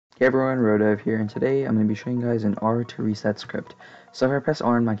Hey everyone, Rodev here, and today I'm going to be showing you guys an R to reset script. So if I press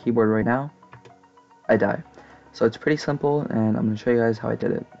R on my keyboard right now, I die. So it's pretty simple, and I'm going to show you guys how I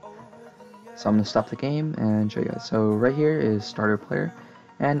did it. So I'm going to stop the game and show you guys. So right here is starter player,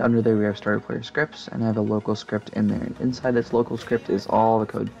 and under there we have starter player scripts, and I have a local script in there. And inside this local script is all the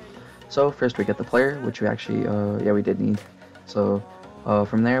code. So first we get the player, which we actually, we did need. So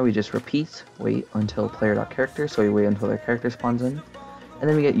from there we just wait until player.character, so we wait until their character spawns in. And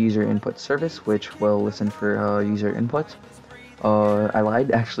then we get user input service, which will listen for user input. I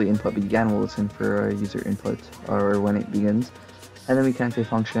lied, actually input began will listen for user input, or when it begins. And then we connect a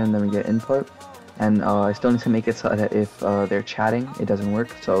function, then we get input. And I still need to make it so that if they're chatting, it doesn't work.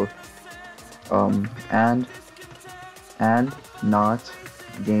 So, and not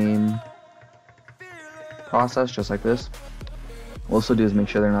game process, just like this. What we'll also do is make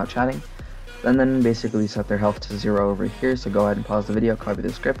sure they're not chatting. And then basically set their health to 0 over here, so go ahead and pause the video, copy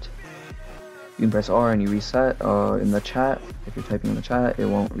the script. You can press R and you reset. In the chat, if you're typing in the chat, it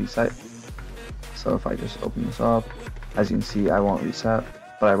won't reset. So if I just open this up, as you can see, I won't reset,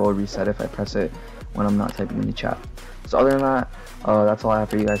 but I will reset if I press it when I'm not typing in the chat. So other than that, that's all I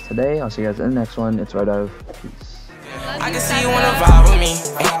have for you guys today. I'll see you guys in the next one. It's Rodev. Peace. I can see you wanna vibe with me.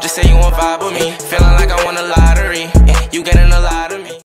 Just say you wanna vibe with me. Feeling like I won a lottery. You getting a lot.